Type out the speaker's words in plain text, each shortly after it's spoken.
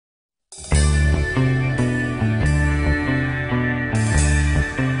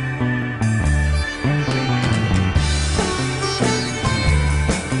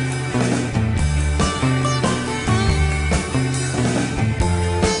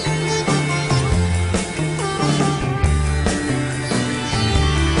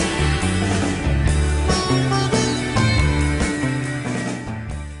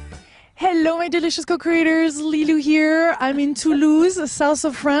Delicious co-creators, LILOU here. I'm in Toulouse, south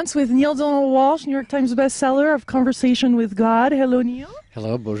of France, with Neale Walsh, New York Times bestseller of Conversation with God. Hello, Neale.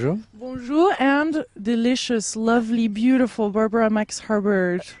 Hello, bonjour. Bonjour, and delicious, lovely, beautiful Barbara Max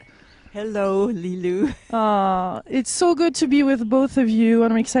Hubbard. Hello, LILOU. It's so good to be with both of you,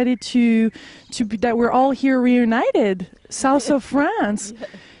 and I'm excited to be, that we're all here reunited, south of France. Yes.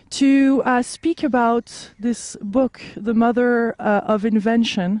 To speak about this book, The Mother of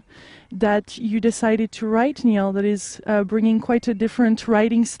Invention, that you decided to write, Neale, that is bringing quite a different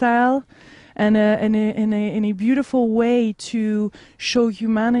writing style and in a beautiful way to show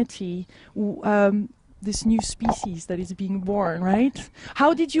humanity this new species that is being born, right?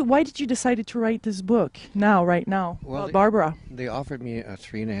 Why did you decide to write this book right now? Well, Barbara. They offered me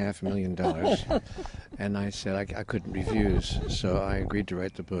 $3.5 million, and I said I couldn't refuse, so I agreed to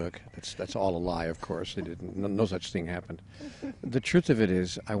write the book. That's all a lie, of course. It didn't. No such thing happened. The truth of it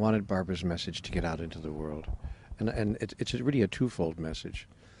is, I wanted Barbara's message to get out into the world, and it's really a twofold message.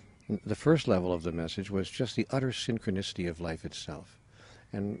 The first level of the message was just the utter synchronicity of life itself.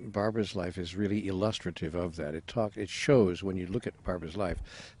 And Barbara's life is really illustrative of that. It shows, when you look at Barbara's life,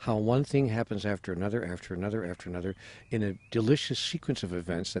 how one thing happens after another, after another, after another, in a delicious sequence of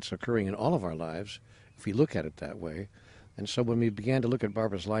events that's occurring in all of our lives, if we look at it that way. And so when we began to look at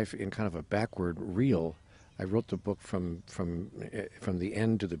Barbara's life in kind of a backward reel, I wrote the book from the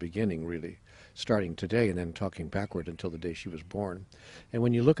end to the beginning, really, starting today and then talking backward until the day she was born. And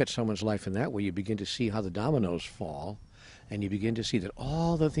when you look at someone's life in that way, you begin to see how the dominoes fall. And you begin to see that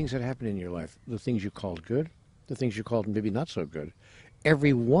all the things that happen in your life, the things you called good, the things you called maybe not so good,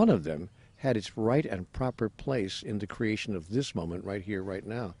 every one of them had its right and proper place in the creation of this moment right here, right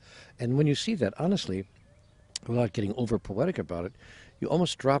now. And when you see that, honestly, without getting over poetic about it, you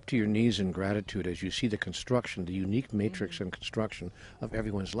almost drop to your knees in gratitude as you see the construction, the unique matrix and construction of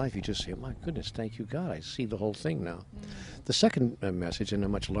everyone's life. You just say, my goodness, thank you, God. I see the whole thing now. The second message, and a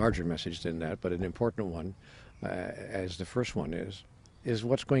much larger message than that, but an important one, as the first one is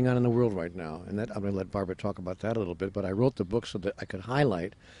what's going on in the world right now. And that I'm going to let Barbara talk about that a little bit, but I wrote the book so that I could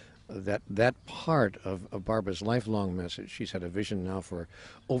highlight that part of Barbara's lifelong message. She's had a vision now for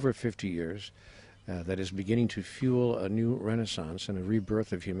over 50 years that is beginning to fuel a new renaissance and a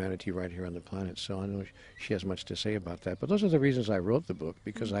rebirth of humanity right here on the planet. So I know she has much to say about that. But those are the reasons I wrote the book,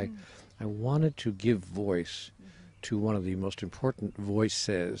 because I wanted to give voice to one of the most important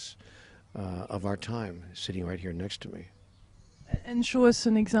voices of our time, sitting right here next to me. And show us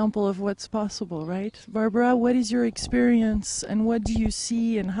an example of what's possible, right? Barbara, what is your experience, and what do you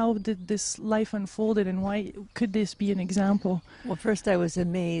see, and how did this life unfolded, and why could this be an example? Well, first I was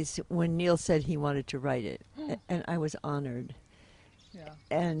amazed when Neale said he wanted to write it, and I was honored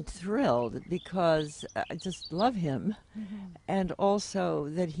and thrilled, because I just love him, and also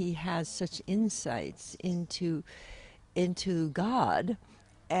that he has such insights into God.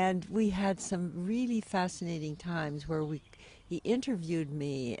 And we had some really fascinating times where he interviewed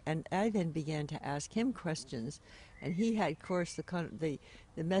me, and I then began to ask him questions. And he had, of course, the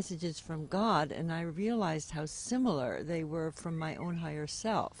messages from God, and I realized how similar they were from my own higher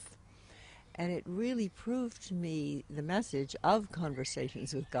self. And it really proved to me the message of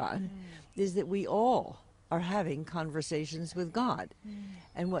Conversations with God is that we all are having conversations with God.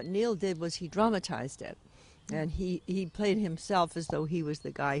 And what Neale did was he dramatized it. And he played himself as though he was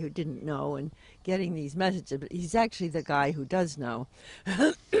the guy who didn't know and getting these messages, but he's actually the guy who does know.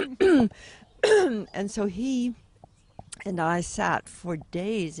 And so he and I sat for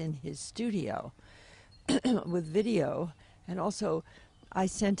days in his studio with video, and also I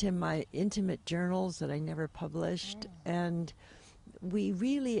sent him my intimate journals that I never published, and we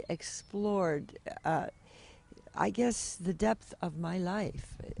really explored I guess the depth of my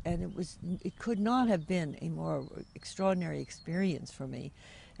life, and it could not have been a more extraordinary experience for me.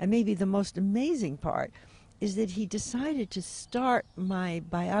 And maybe the most amazing part is that he decided to start my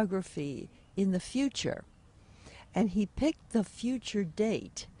biography in the future, and he picked the future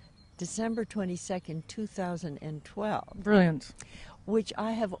date, December 22nd, 2012. Brilliant. Which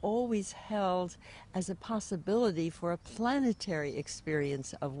I have always held as a possibility for a planetary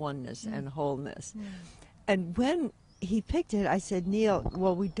experience of oneness and wholeness. And when he picked it, I said, Neale,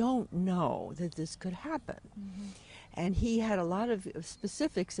 well, we don't know that this could happen. And he had a lot of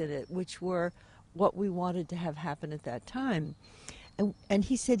specifics in it, which were what we wanted to have happen at that time. And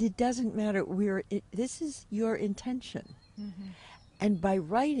he said, it doesn't matter. This is your intention. And by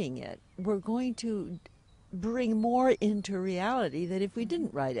writing it, we're going to bring more into reality than if we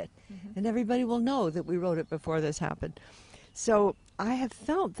didn't write it. And everybody will know that we wrote it before this happened. So I have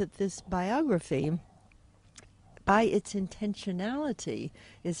felt that this biography by its intentionality,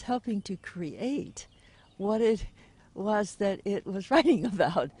 is helping to create what it was that it was writing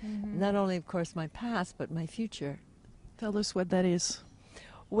about. Not only, of course, my past, but my future. Tell us what that is.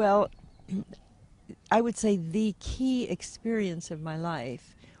 Well, I would say the key experience of my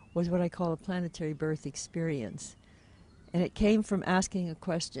life was what I call a planetary birth experience. And it came from asking a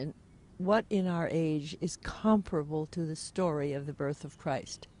question: what in our age is comparable to the story of the birth of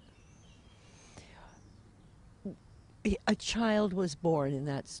Christ? A child was born in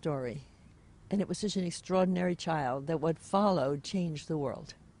that story, and it was such an extraordinary child that what followed changed the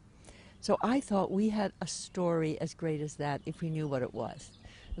world. So I thought we had a story as great as that if we knew what it was.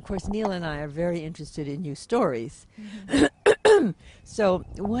 Of course, Neale and I are very interested in new stories. So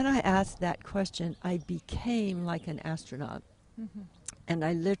when I asked that question, I became like an astronaut. And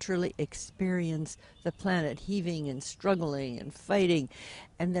I literally experienced the planet heaving and struggling and fighting.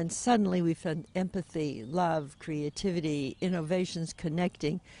 And then suddenly we found empathy, love, creativity, innovations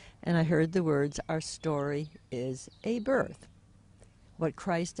connecting. And I heard the words, our story is a birth. What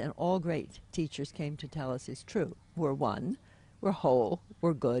Christ and all great teachers came to tell us is true. We're one, we're whole,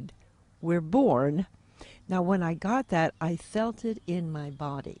 we're good, we're born. Now when I got that, I felt it in my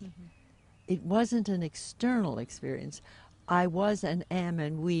body. It wasn't an external experience. I was and am,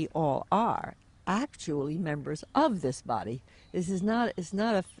 and we all are actually members of this body. This is not, it's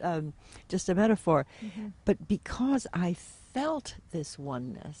not just a metaphor, but because I felt this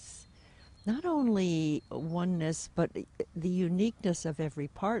oneness, not only oneness, but the uniqueness of every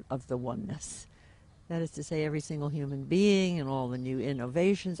part of the oneness. That is to say, every single human being and all the new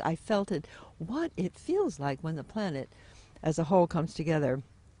innovations. I felt it, what it feels like when the planet as a whole comes together.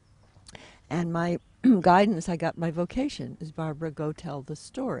 And my guidance, I got my vocation, is Barbara, go tell the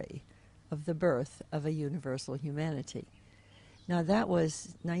story of the birth of a universal humanity. Now that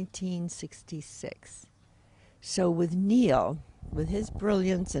was 1966. So with Neale, with his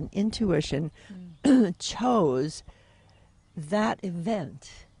brilliance and intuition, chose that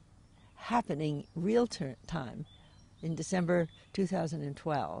event happening real time in December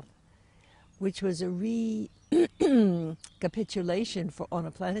 2012, which was a recapitulation on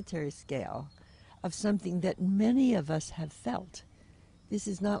a planetary scale of something that many of us have felt. This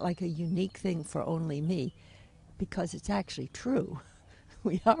is not like a unique thing for only me, because it's actually true.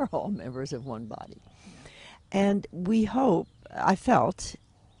 We are all members of one body. And we hope, I felt,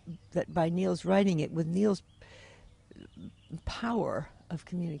 that by Neale's writing it, with Neale's power of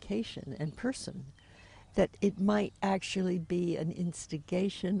communication and person, that it might actually be an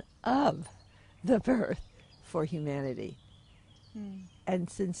instigation of the birth for humanity. And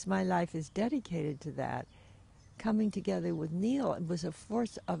since my life is dedicated to that, coming together with Neale was a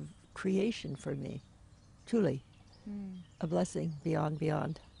force of creation for me. Truly, a blessing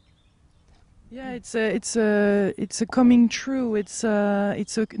beyond. Yeah, it's a coming true. It's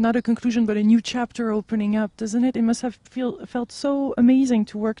not a conclusion, but a new chapter opening up, doesn't it? It must have felt so amazing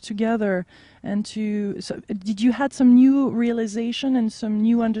to work together, and did you had some new realization and some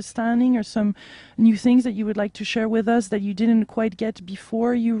new understanding, or some new things that you would like to share with us that you didn't quite get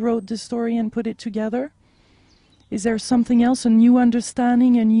before you wrote the story and put it together? Is there something else, a new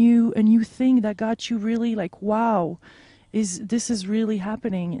understanding, a new thing that got you really like, wow, this is really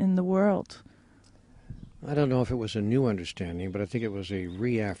happening in the world? I don't know if it was a new understanding, but I think it was a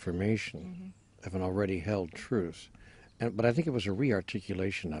reaffirmation of an already held truth. But I think it was a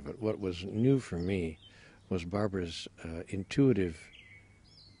re-articulation of it. What was new for me was Barbara's intuitive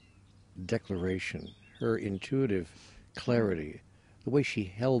declaration, her intuitive clarity, the way she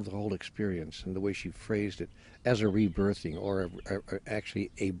held the whole experience and the way she phrased it as a rebirthing, or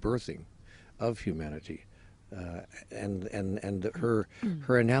actually a birthing of humanity. And her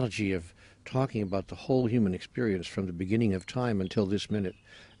analogy of talking about the whole human experience from the beginning of time until this minute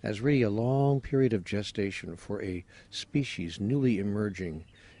as really a long period of gestation for a species newly emerging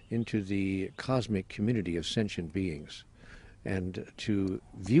into the cosmic community of sentient beings. And to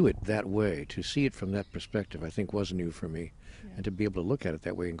view it that way, to see it from that perspective, I think was new for me. Yeah. And to be able to look at it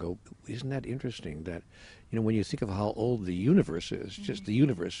that way and go, isn't that interesting that, when you think of how old the universe is, just the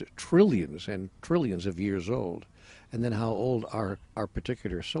universe, trillions and trillions of years old, and then how old our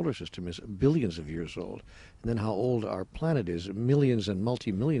particular solar system is, billions of years old, and then how old our planet is, millions and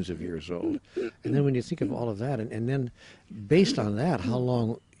multi-millions of years old. And then when you think of all of that, and then based on that, how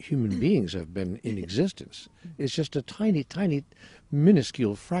long human beings have been in existence, is just a tiny, tiny,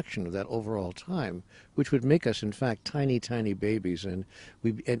 minuscule fraction of that overall time, which would make us, in fact, tiny, tiny babies. And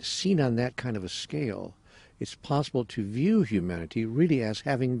seen on that kind of a scale, it's possible to view humanity really as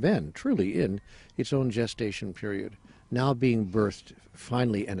having been truly in its own gestation period, now being birthed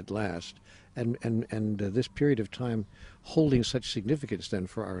finally and at last, and this period of time holding such significance then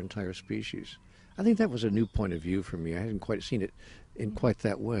for our entire species. I think that was a new point of view for me. I hadn't quite seen it in quite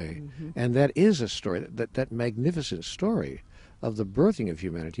that way. And that is a story, that magnificent story of the birthing of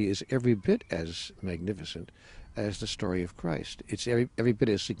humanity is every bit as magnificent as the story of Christ. It's every bit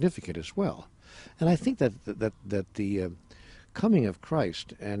as significant as well. And I think that the coming of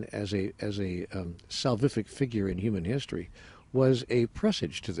Christ and as a salvific figure in human history was a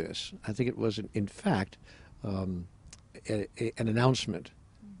presage to this. I think it was, in fact, an announcement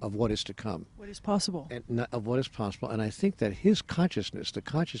of what is to come. What is possible. Of what is possible. And I think that his consciousness, the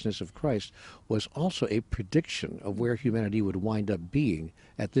consciousness of Christ, was also a prediction of where humanity would wind up being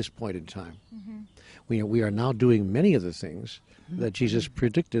at this point in time. We are now doing many of the things that Jesus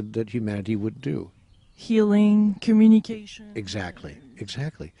predicted that humanity would do. Healing, communication. Exactly,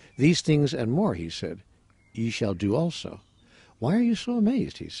 exactly. These things and more, he said, ye shall do also. Why are you so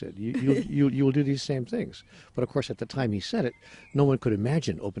amazed, he said. You will do these same things. But of course, at the time he said it, no one could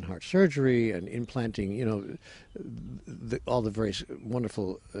imagine open heart surgery and implanting, all the various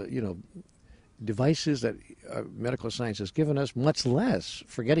wonderful, devices that medical science has given us, much less,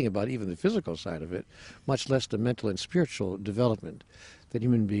 forgetting about even the physical side of it, much less the mental and spiritual development that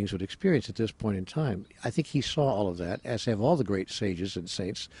human beings would experience at this point in time. I think he saw all of that, as have all the great sages and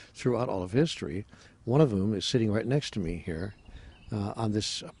saints throughout all of history, one of whom is sitting right next to me here on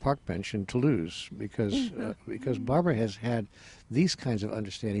this park bench in Toulouse, because Barbara has had these kinds of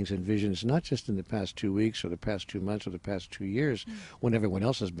understandings and visions, not just in the past 2 weeks or the past 2 months or the past 2 years, when everyone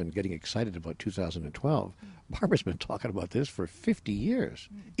else has been getting excited about 2012. Barbara's been talking about this for 50 years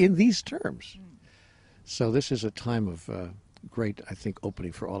in these terms. So this is a time of great, I think,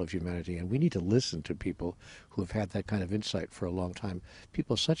 opening for all of humanity, and we need to listen to people who have had that kind of insight for a long time,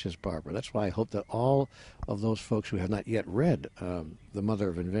 people such as Barbara. That's why I hope that all of those folks who have not yet read The Mother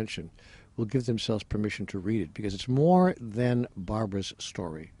of Invention will give themselves permission to read it, because it's more than Barbara's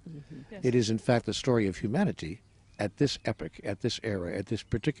story. Yes. It is, in fact, the story of humanity at this epoch, at this era, at this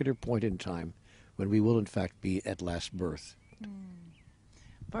particular point in time, when we will, in fact, be at last birth.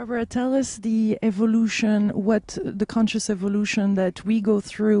 Barbara, tell us the evolution, what the conscious evolution that we go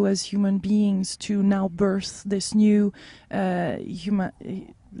through as human beings to now birth this new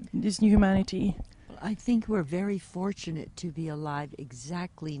humanity. I think we're very fortunate to be alive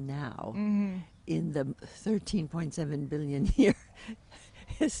exactly now in the 13.7 billion year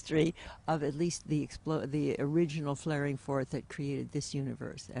history of at least the original flaring forth that created this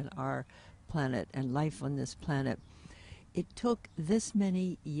universe and our planet and life on this planet. It took this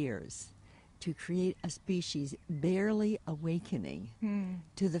many years to create a species barely awakening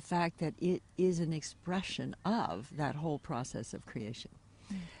to the fact that it is an expression of that whole process of creation.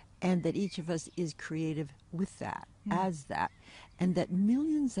 And that each of us is creative with that, as that. And that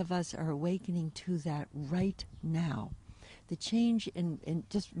millions of us are awakening to that right now. The change in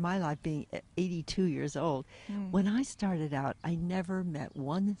just my life being 82 years old, when I started out, I never met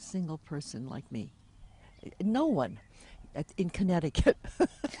one single person like me. No one. In Connecticut.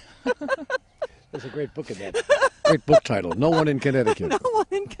 There's a great book in that. Great book title, No One in Connecticut. No one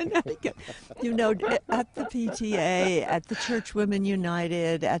in Connecticut. You know, at the PTA, at the Church Women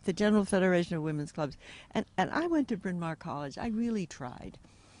United, at the General Federation of Women's Clubs. And I went to Bryn Mawr College. I really tried.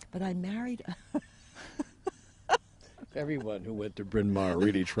 But I married... Everyone who went to Bryn Mawr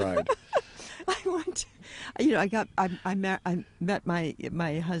really tried. I met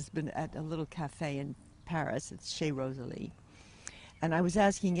my husband at a little cafe in Paris. It's Chez Rosalie. And I was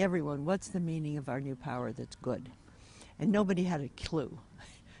asking everyone, what's the meaning of our new power that's good? And nobody had a clue.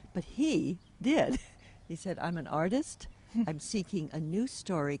 But he did. He said, I'm an artist. I'm seeking a new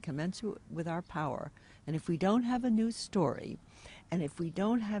story commensurate with our power. And if we don't have a new story, and if we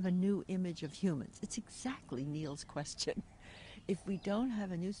don't have a new image of humans, it's exactly Neale's question. If we don't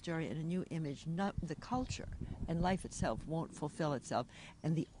have a new story and a new image, not the culture and life itself won't fulfill itself,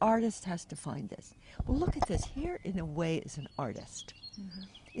 and the artist has to find this. Well, look at this. Here, in a way, is an artist.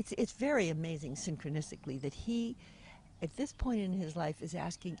 It's very amazing synchronistically that he, at this point in his life, is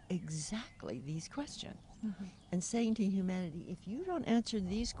asking exactly these questions and saying to humanity, if you don't answer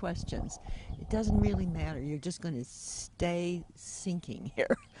these questions, it doesn't really matter. You're just going to stay sinking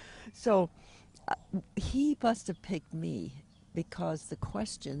here. So he must have picked me because the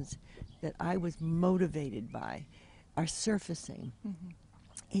questions that I was motivated by are surfacing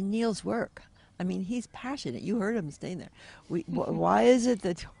in Neale's work. I mean, he's passionate. You heard him staying there. Why is it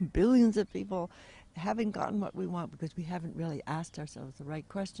that billions of people haven't gotten what we want? Because we haven't really asked ourselves the right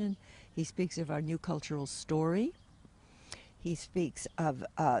question. He speaks of our new cultural story. he speaks of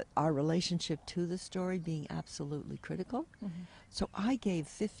our relationship to the story being absolutely critical. Mm-hmm. So I gave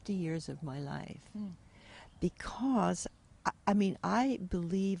 50 years of my life because, I mean, I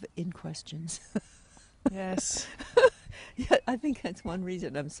believe in questions. Yes. Yeah, I think that's one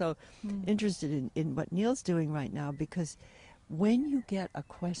reason I'm so interested in what Neale's doing right now, because when you get a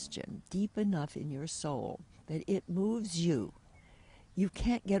question deep enough in your soul that it moves you, you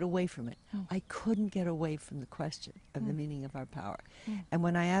can't get away from it. I couldn't get away from the question of the meaning of our power. And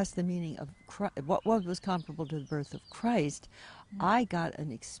when I asked the meaning of what was comparable to the birth of Christ, I got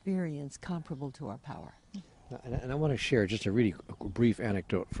an experience comparable to our power. And I want to share just a really brief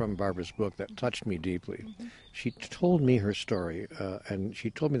anecdote from Barbara's book that touched me deeply. She told me her story, and she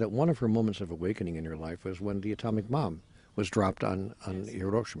told me that one of her moments of awakening in her life was when the atomic bomb was dropped on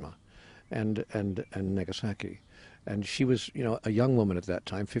Hiroshima and Nagasaki. And she was, you know, a young woman at that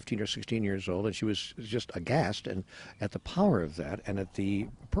time, 15 or 16 years old, and she was just aghast and at the power of that and at the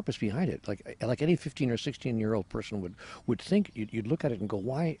purpose behind it. Like any 15 or 16-year-old person would think, you'd look at it and go,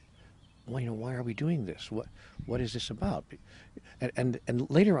 why are we doing this? What is this about? And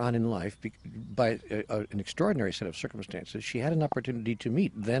later on in life, by an extraordinary set of circumstances, she had an opportunity to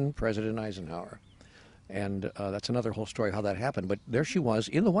meet then President Eisenhower. And that's another whole story how that happened. But there she was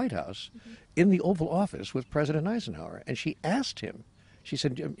in the White House, in the Oval Office with President Eisenhower. And she asked him, she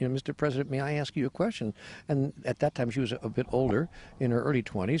said, you know, Mr. President, may I ask you a question? And at that time, she was a bit older, in her early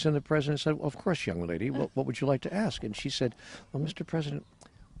 20s. And the president said, well, of course, young lady, what would you like to ask? And she said, well, Mr. President,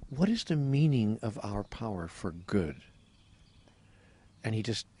 what is the meaning of our power for good? And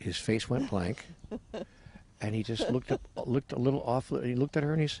his face went blank. And he just looked a little off. And he looked at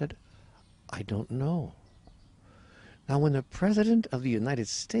her and he said, I don't know. Now, when the President of the United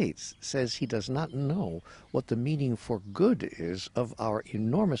States says he does not know what the meaning for good is of our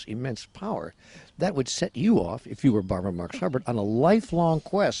enormous, immense power, that would set you off, if you were Barbara Marx Hubbard, on a lifelong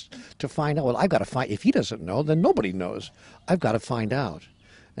quest to find out. Well, I've got to find, if he doesn't know, then nobody knows. I've got to find out.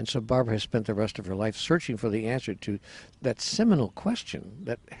 And so Barbara has spent the rest of her life searching for the answer to that seminal question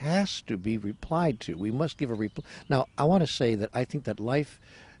that has to be replied to. We must give a reply. Now, I want to say that I think that life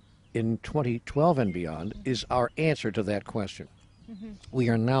in 2012 and beyond is our answer to that question. We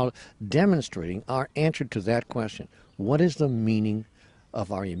are now demonstrating our answer to that question. What is the meaning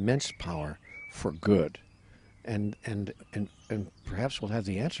of our immense power for good? And perhaps we'll have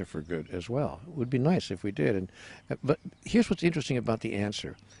the answer for good as well. It would be nice if we did. But here's what's interesting about the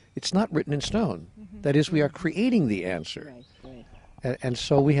answer. It's not written in stone. That is, we are creating the answer. Right. And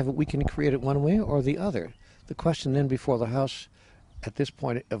so we can create it one way or the other. The question then before the House at this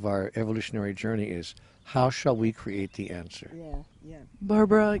point of our evolutionary journey is, how shall we create the answer? Yeah.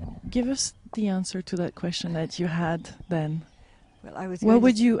 Barbara, give us the answer to that question that you had then. Well, I was. What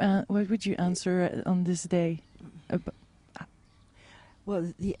would you answer on this day?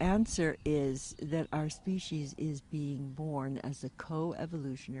 Well, the answer is that our species is being born as a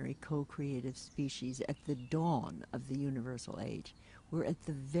co-evolutionary, co-creative species at the dawn of the universal age. We're at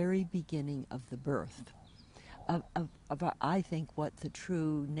the very beginning of the birth of I think, what the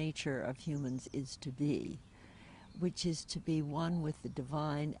true nature of humans is to be, which is to be one with the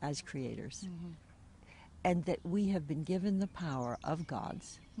divine as creators. And that we have been given the power of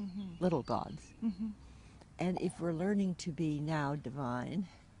gods, little gods. And if we're learning to be now divine,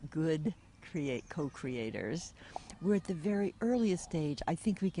 good co-creators, we're at the very earliest stage. I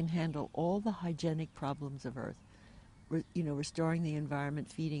think we can handle all the hygienic problems of Earth. Restoring the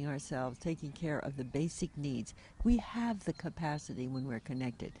environment, feeding ourselves, taking care of the basic needs. We have the capacity when we're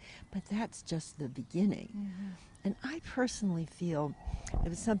connected, but that's just the beginning. And I personally feel, it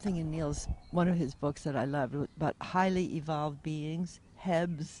was something in Neale's, one of his books that I loved, about highly evolved beings,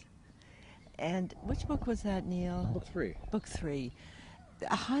 Hebs. And which book was that, Neale? Book 3. Book 3.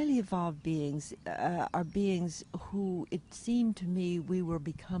 Highly evolved beings are beings who it seemed to me we were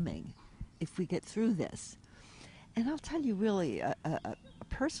becoming if we get through this. And I'll tell you really a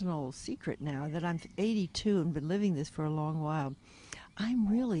personal secret now that I'm 82 and been living this for a long while. I'm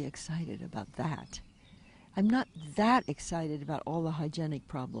really excited about that. I'm not that excited about all the hygienic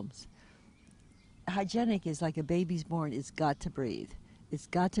problems. Hygienic is like a baby's born, it's got to breathe. It's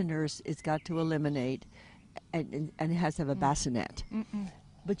got to nurse, it's got to eliminate, and it has to have a bassinet.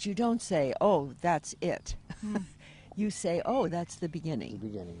 But you don't say, oh, that's it. You say, oh, that's the beginning. The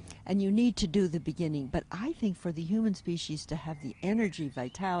beginning. And you need to do the beginning. But I think for the human species to have the energy,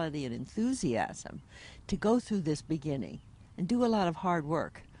 vitality, and enthusiasm to go through this beginning and do a lot of hard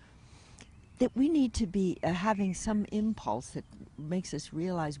work, that we need to be having some impulse that makes us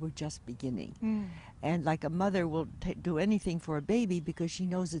realize we're just beginning. And like a mother will do anything for a baby because she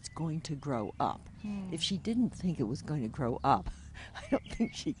knows it's going to grow up. If she didn't think it was going to grow up, I don't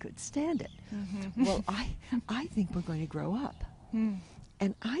think she could stand it. Well, I think we're going to grow up.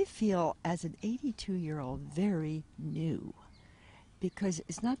 And I feel, as an 82-year-old, very new. Because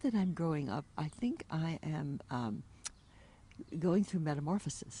it's not that I'm growing up. I think I am going through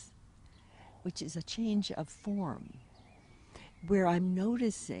metamorphosis, which is a change of form, where I'm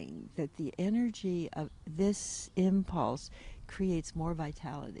noticing that the energy of this impulse creates more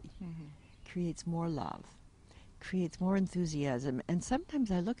vitality, creates more love, creates more enthusiasm. And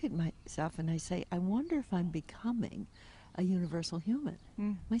sometimes I look at myself and I say, I wonder if I'm becoming a universal human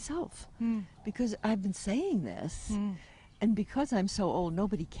myself. Because I've been saying this, and because I'm so old,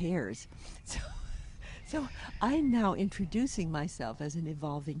 nobody cares. So I'm now introducing myself as an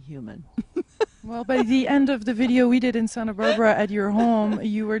evolving human. Well, by the end of the video we did in Santa Barbara at your home,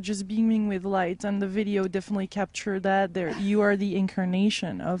 you were just beaming with light, and the video definitely captured that. There, you are the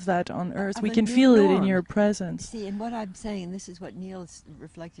incarnation of that on Earth. We can feel it in your presence. See, and what I'm saying, and this is what Neale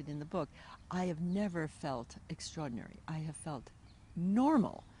reflected in the book, I have never felt extraordinary. I have felt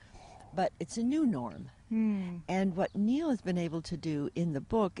normal, but it's a new norm. And what Neale has been able to do in the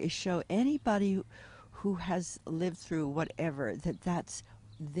book is show anybody who has lived through whatever, that's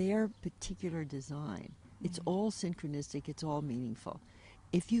their particular design. It's all synchronistic, it's all meaningful.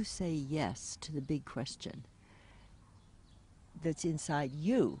 If you say yes to the big question that's inside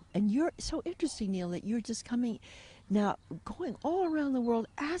you, and you're so interesting, Neale, that you're just coming now, going all around the world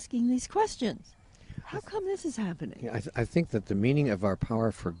asking these questions. How come this is happening? Yeah, I think that the meaning of our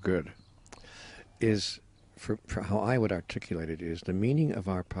power for good is, for how I would articulate it, is the meaning of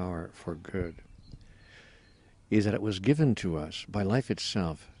our power for good is that it was given to us by life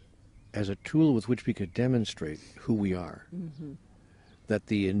itself as a tool with which we could demonstrate who we are. That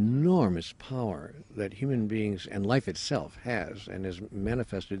the enormous power that human beings and life itself has and is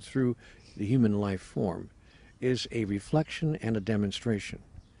manifested through the human life form is a reflection and a demonstration,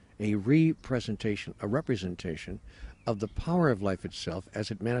 a representation of the power of life itself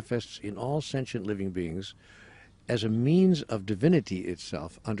as it manifests in all sentient living beings as a means of divinity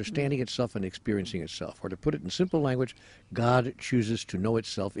itself, understanding itself and experiencing itself. Or to put it in simple language, God chooses to know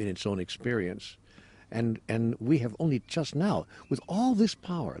itself in its own experience. And we have only just now, with all this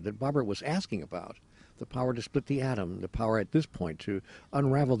power that Barbara was asking about, the power to split the atom, the power at this point to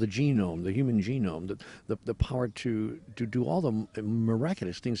unravel the genome, the human genome, the power to do all the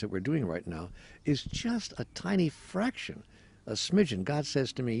miraculous things that we're doing right now, is just a tiny fraction, a smidgen. God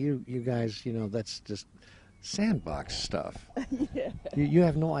says to me, you guys, you know, that's just sandbox stuff. You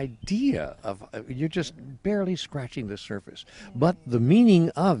have no idea of, you're just barely scratching the surface. But the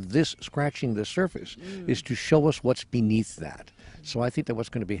meaning of this scratching the surface is to show us what's beneath that. So I think that what's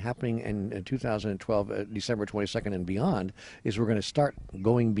going to be happening in 2012, December 22nd and beyond, is we're going to start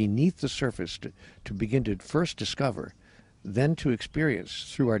going beneath the surface to begin to first discover, then to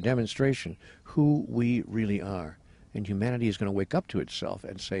experience through our demonstration who we really are. And humanity is going to wake up to itself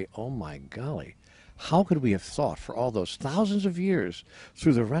and say, oh my golly, how could we have thought for all those thousands of years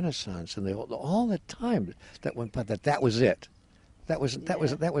through the Renaissance and all that time that went by that was it? That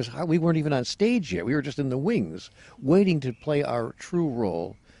was how we weren't even on stage yet. We were just in the wings, waiting to play our true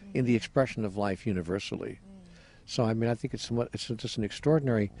role in the expression of life universally. So I mean, I think it's just an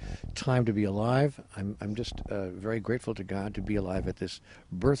extraordinary time to be alive. I'm just very grateful to God to be alive at this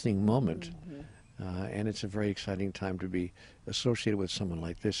birthing moment. And it's a very exciting time to be associated with someone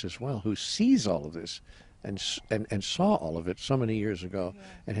like this as well, who sees all of this and saw all of it so many years ago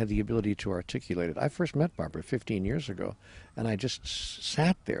and had the ability to articulate it. I first met Barbara 15 years ago, and I just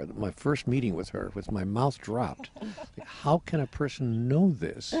sat there, my first meeting with her, with my mouth dropped. How can a person know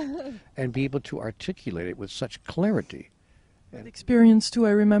this and be able to articulate it with such clarity? With experience too,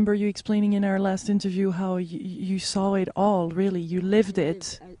 I remember you explaining in our last interview how you saw it all, really. You lived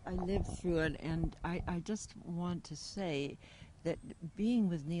it. I lived through it, and I just want to say that being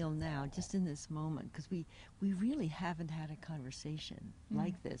with Neale now, just in this moment, because we really haven't had a conversation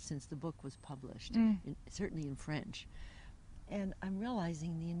like this since the book was published, certainly in French. And I'm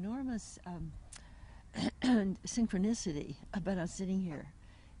realizing the enormous synchronicity about us sitting here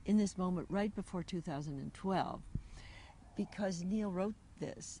in this moment right before 2012. Because Neale wrote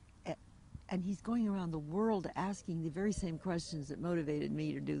this, and he's going around the world asking the very same questions that motivated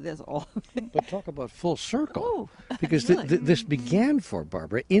me to do this all. But talk about full circle. Oh, because really? This began for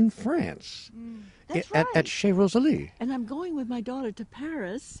Barbara in France, That's at right. Chez Rosalie. And I'm going with my daughter to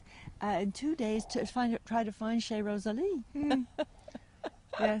Paris in 2 days to try to find Chez Rosalie.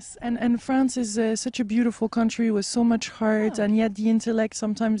 Yes, and France is such a beautiful country with so much heart, and yet the intellect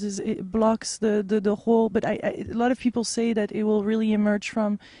sometimes it blocks the whole. But a lot of people say that it will really emerge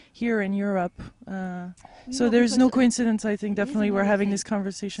from here in Europe. So there's no coincidence. I think definitely we're having this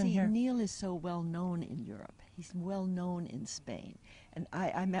conversation here. Neale is so well known in Europe. He's well known in Spain. And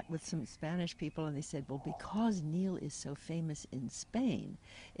I met with some Spanish people, and they said, well, because Neale is so famous in Spain,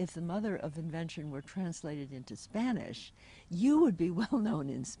 if the mother of invention were translated into Spanish, you would be well known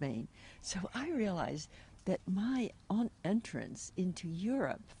in Spain. So I realized that my entrance into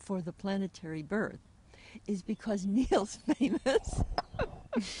Europe for the planetary birth is because Neale's famous.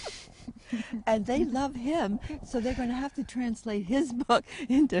 And they love him, so they're going to have to translate his book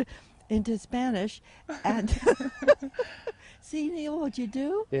into Spanish. And see, Neale, what you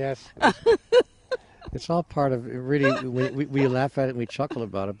do? Yes. It's all part of, really, we laugh at it and we chuckle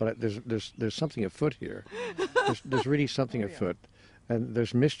about it, but there's something afoot here. There's really something afoot. And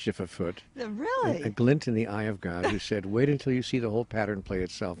there's mischief afoot. Really? A glint in the eye of God who said, wait until you see the whole pattern play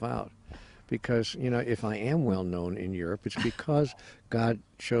itself out. Because, you know, if I am well known in Europe, it's because God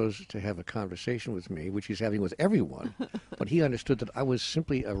chose to have a conversation with me, which he's having with everyone. But he understood that I was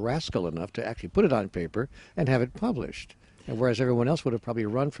simply a rascal enough to actually put it on paper and have it published. And whereas everyone else would have probably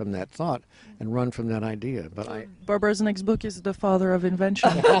run from that thought and run from that idea. But Barbara's next book is The Father of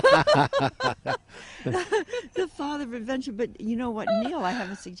Invention. The father of invention. But you know what, Neale, I have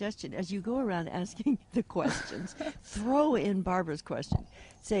a suggestion. As you go around asking the questions, throw in Barbara's question.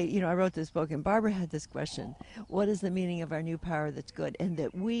 Say, you know, I wrote this book, and Barbara had this question. What is the meaning of our new power that's good? And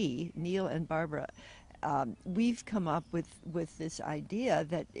that we, Neale and Barbara, we've come up with this idea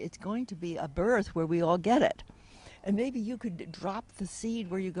that it's going to be a birth where we all get it. And maybe you could drop the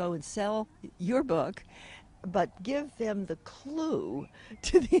seed where you go and sell your book, but give them the clue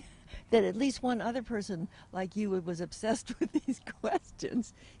to that at least one other person like you was obsessed with these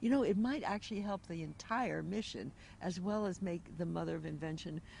questions. You know, it might actually help the entire mission, as well as make The Mother of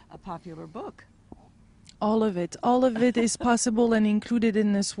Invention a popular book. All of it is possible and included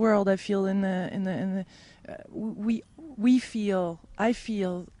in this world. I feel I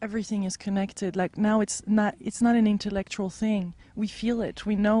feel everything is connected. Like now it's not an intellectual thing. We feel it,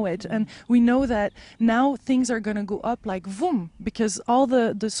 we know it, and we know that now things are going to go up like boom, because all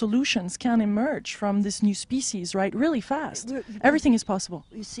the solutions can emerge from this new species, right, really fast. Everything is possible.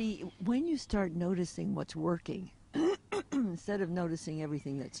 You see, when you start noticing what's working, instead of noticing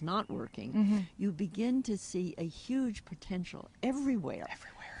everything that's not working, you begin to see a huge potential everywhere.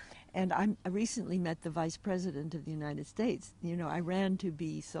 And I recently met the Vice President of the United States. You know, I ran to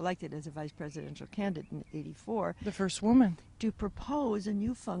be selected as a vice presidential candidate in '84. The first woman. To propose a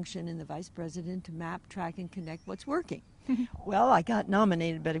new function in the Vice President to map, track, and connect what's working. Well, I got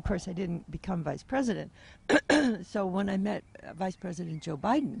nominated, but of course I didn't become Vice President. So when I met Vice President Joe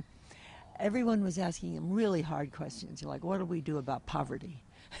Biden, everyone was asking him really hard questions, like, what do we do about poverty?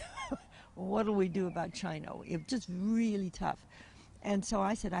 What do we do about China? It was just really tough. And so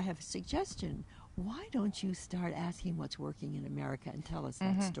I said, I have a suggestion. Why don't you start asking what's working in America and tell us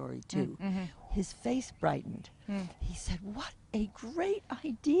that story too? His face brightened. He said, what a great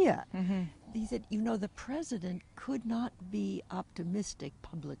idea. He said, you know, the president could not be optimistic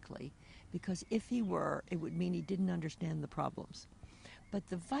publicly, because if he were, it would mean he didn't understand the problems. But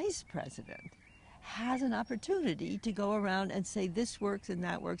the vice president has an opportunity to go around and say this works and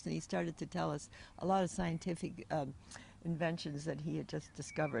that works, and he started to tell us a lot of scientific inventions that he had just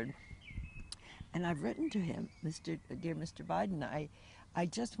discovered. And I've written to him, dear Mr. Biden, I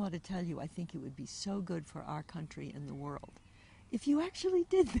just want to tell you, I think it would be so good for our country and the world if you actually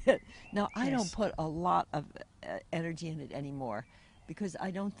did that. Now, I don't put a lot of energy in it anymore, because I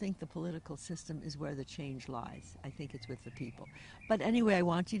don't think the political system is where the change lies. I think it's with the people. But anyway, I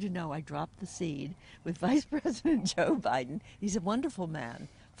want you to know I dropped the seed with Vice President Joe Biden. He's a wonderful man,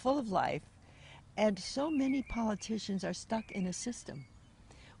 full of life. And so many politicians are stuck in a system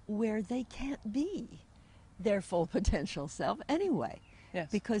where they can't be their full potential self anyway. Yes.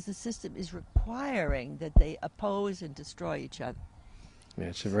 Because the system is requiring that they oppose and destroy each other. Yeah,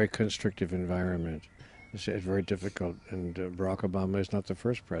 it's a very constrictive environment. It's very difficult, and Barack Obama is not the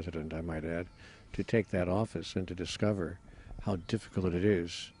first president, I might add, to take that office and to discover how difficult it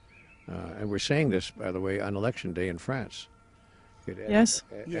is. And we're saying this, by the way, on Election Day in France. Yes.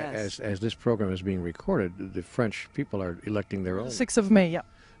 As this program is being recorded, the French people are electing their own. 6th of May, yeah.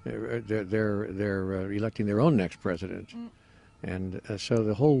 They're electing their own next president. And so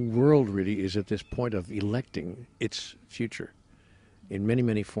the whole world really is at this point of electing its future. in many,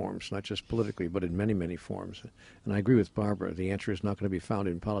 many forms, not just politically, but in many, many forms. And I agree with Barbara. The answer is not going to be found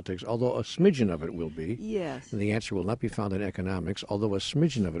in politics, although a smidgen of it will be. Yes. And the answer will not be found in economics, although a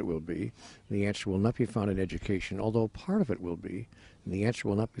smidgen of it will be. The answer will not be found in education, although part of it will be. And the answer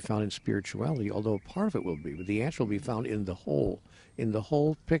will not be found in spirituality, although part of it will be. But the answer will be found in the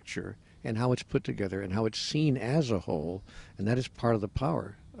whole picture, and how it's put together, and how it's seen as a whole. And that is part of the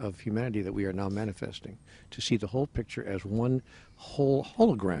power of humanity that we are now manifesting, to see the whole picture as one whole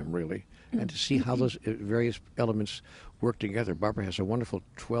hologram, really, and to see how those various elements work together. Barbara has a wonderful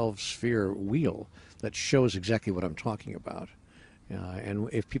 12-sphere wheel that shows exactly what I'm talking about. And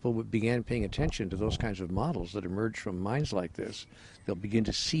if people began paying attention to those kinds of models that emerge from minds like this, they'll begin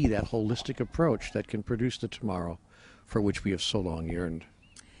to see that holistic approach that can produce the tomorrow for which we have so long yearned.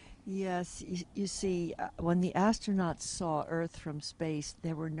 Yes, you see, when the astronauts saw Earth from space,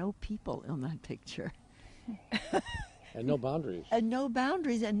 there were no people in that picture. And no boundaries. And no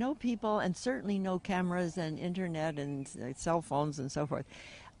boundaries, and no people, and certainly no cameras and internet and cell phones and so forth.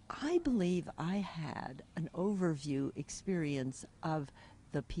 I believe I had an overview experience of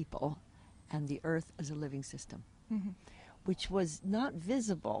the people and the Earth as a living system, which was not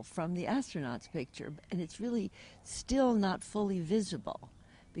visible from the astronauts' picture, and it's really still not fully visible,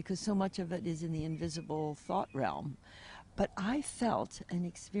 because so much of it is in the invisible thought realm. But I felt and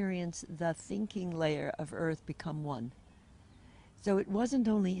experienced the thinking layer of Earth become one. So it wasn't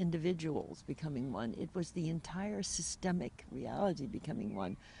only individuals becoming one, it was the entire systemic reality becoming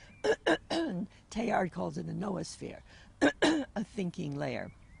one. Teilhard calls it a noosphere, a thinking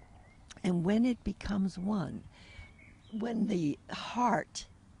layer. And when it becomes one, when the heart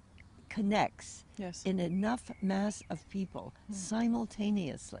connects in enough mass of people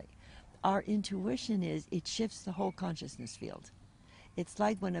simultaneously, our intuition is it shifts the whole consciousness field. It's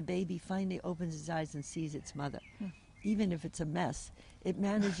like when a baby finally opens its eyes and sees its mother. Even if it's a mess, it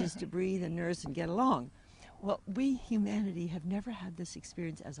manages to breathe and nurse and get along. Well, we, humanity, have never had this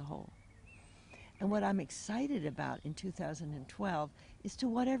experience as a whole. And what I'm excited about in 2012 is, to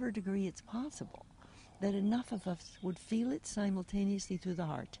whatever degree it's possible, that enough of us would feel it simultaneously through the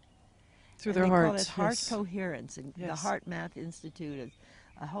heart. Through And their they hearts. call it heart coherence. And the Heart Math Institute is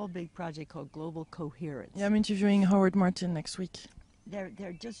a whole big project called Global Coherence. Yeah, I'm interviewing Howard Martin next week.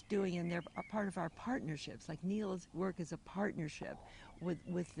 They're just doing, and they're a part of our partnerships. Like Neale's work is a partnership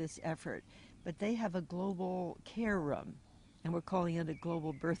with this effort. But they have a global care room, and we're calling it a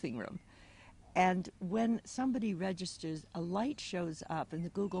global birthing room. And when somebody registers, a light shows up in the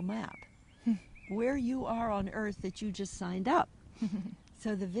Google map where you are on Earth that you just signed up.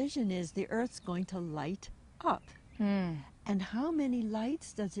 So the vision is the Earth's going to light up. And how many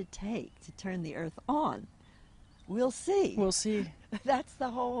lights does it take to turn the Earth on? We'll see. We'll see. That's the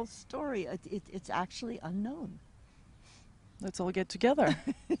whole story. It's actually unknown. Let's all get together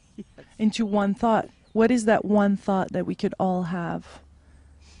into one thought. What is that one thought that we could all have?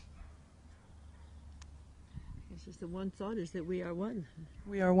 It's just the one thought is that we are one.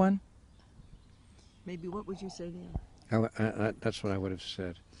 We are one. Maybe what would you say, Neale? That's what I would have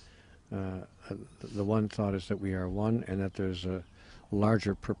said. The one thought is that we are one, and that there's a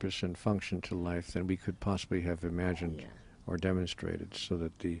larger purpose and function to life than we could possibly have imagined or demonstrated, so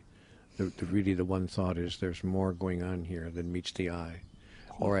that really the one thought is there's more going on here than meets the eye.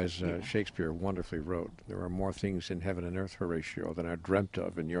 Or as Shakespeare wonderfully wrote, there are more things in heaven and earth, Horatio, than are dreamt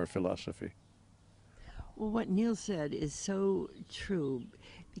of in your philosophy. Well, what Neale said is so true,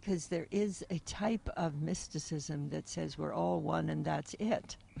 because there is a type of mysticism that says we're all one and that's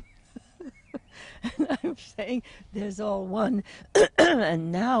it. And I'm saying there's all one,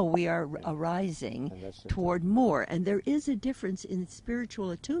 and now we are arising toward more. And there is a difference in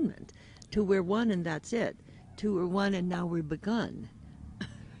spiritual attunement to we're one and that's it, to we're one and now we're begun.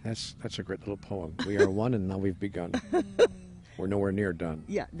 That's a great little poem. We are one and now we've begun. We're nowhere near done.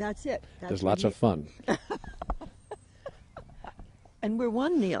 Yeah, that's it. There's lots of fun. And we're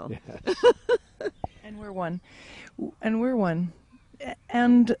one, Neale. Yes. And we're one. And we're one.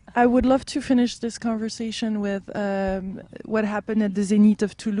 And I would love to finish this conversation with what happened at the Zénith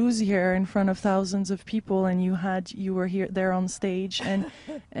of Toulouse here in front of thousands of people, and you were there on stage,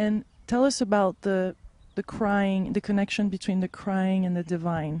 and tell us about the crying, the connection between the crying and the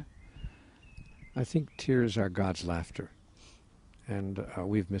divine. I think tears are God's laughter, and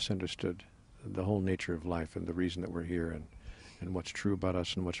we've misunderstood the whole nature of life and the reason that we're here, and what's true about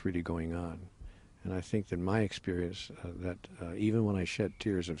us and what's really going on. And I think that my experience, that even when I shed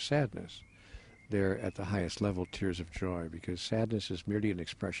tears of sadness, they're at the highest level tears of joy, because sadness is merely an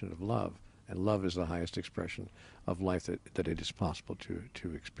expression of love, and love is the highest expression of life that it is possible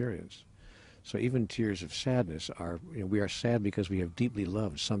to experience. So even tears of sadness are, we are sad because we have deeply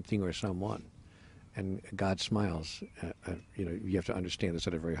loved something or someone. And God smiles. You have to understand this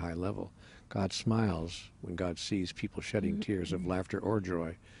at a very high level. God smiles when God sees people shedding tears of laughter or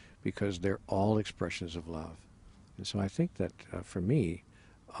joy, because they're all expressions of love. And so I think that for me,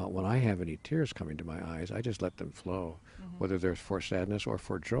 when I have any tears coming to my eyes, I just let them flow, whether they're for sadness or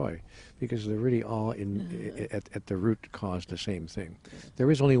for joy, because they're really all at the root cause the same thing.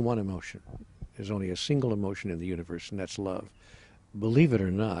 There is only one emotion. There's only a single emotion in the universe, and that's love. Believe it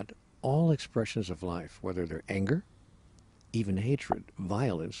or not, all expressions of life, whether they're anger, even hatred,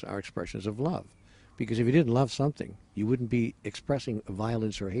 violence, are expressions of love. Because if you didn't love something, you wouldn't be expressing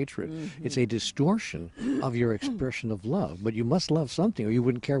violence or hatred. It's a distortion of your expression of love. But you must love something, or you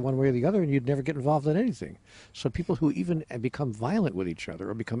wouldn't care one way or the other, and you'd never get involved in anything. So people who even become violent with each other,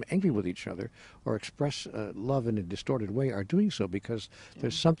 or become angry with each other, or express love in a distorted way, are doing so because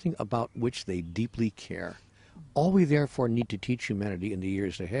there's something about which they deeply care. All we therefore need to teach humanity in the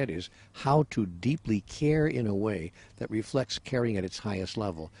years ahead is how to deeply care in a way that reflects caring at its highest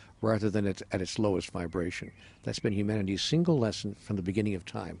level rather than at its lowest vibration. That's been humanity's single lesson from the beginning of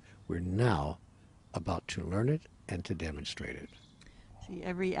time. We're now about to learn it and to demonstrate it. See,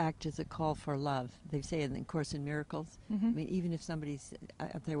 every act is a call for love. They say in the Course in Miracles, I mean, even if somebody's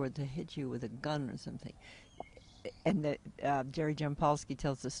out there were to hit you with a gun or something, and Jerry Jampolsky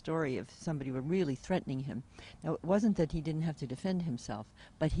tells the story of somebody were really threatening him. Now, it wasn't that he didn't have to defend himself,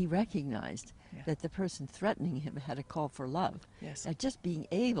 but he recognized that the person threatening him had a call for love. Yes. Now, just being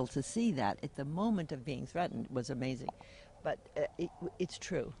able to see that at the moment of being threatened was amazing. But it's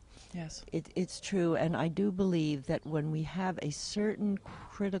true. Yes. It's true, and I do believe that when we have a certain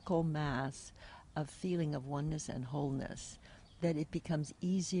critical mass of feeling of oneness and wholeness, that it becomes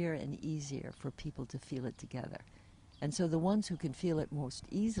easier and easier for people to feel it together. And so the ones who can feel it most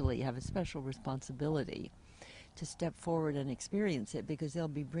easily have a special responsibility to step forward and experience it, because they'll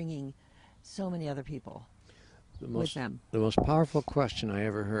be bringing so many other people with them. The most powerful question I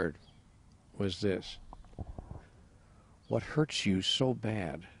ever heard was this: what hurts you so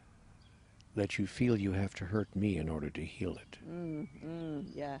bad that you feel you have to hurt me in order to heal it?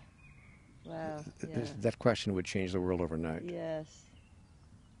 Yeah. Wow. Yeah. That question would change the world overnight. Yes.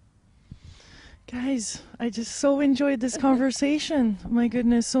 Guys, I just so enjoyed this conversation. My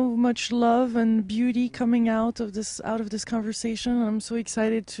goodness, so much love and beauty coming out of this conversation. I'm so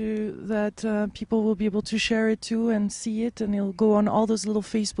excited that people will be able to share it too and see it, and it'll go on all those little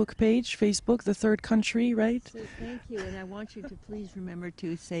Facebook, the third country, right? So thank you, and I want you to please remember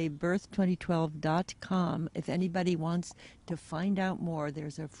to say birth2012.com. If anybody wants to find out more,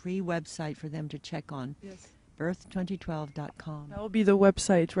 there's a free website for them to check on. Yes. birth2012.com. That will be the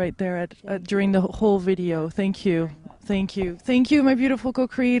website right there during the whole video. Thank you. Thank you. Thank you, my beautiful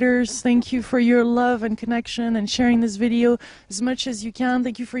co-creators. Thank you for your love and connection and sharing this video as much as you can.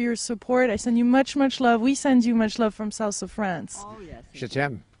 Thank you for your support. I send you much, much love. We send you much love from south of France. Oh, yes. Je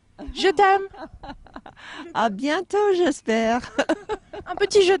t'aime. Je t'aime. À bientôt, j'espère. Un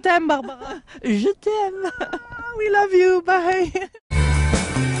petit je t'aime, Barbara. Je t'aime. We love you. Bye.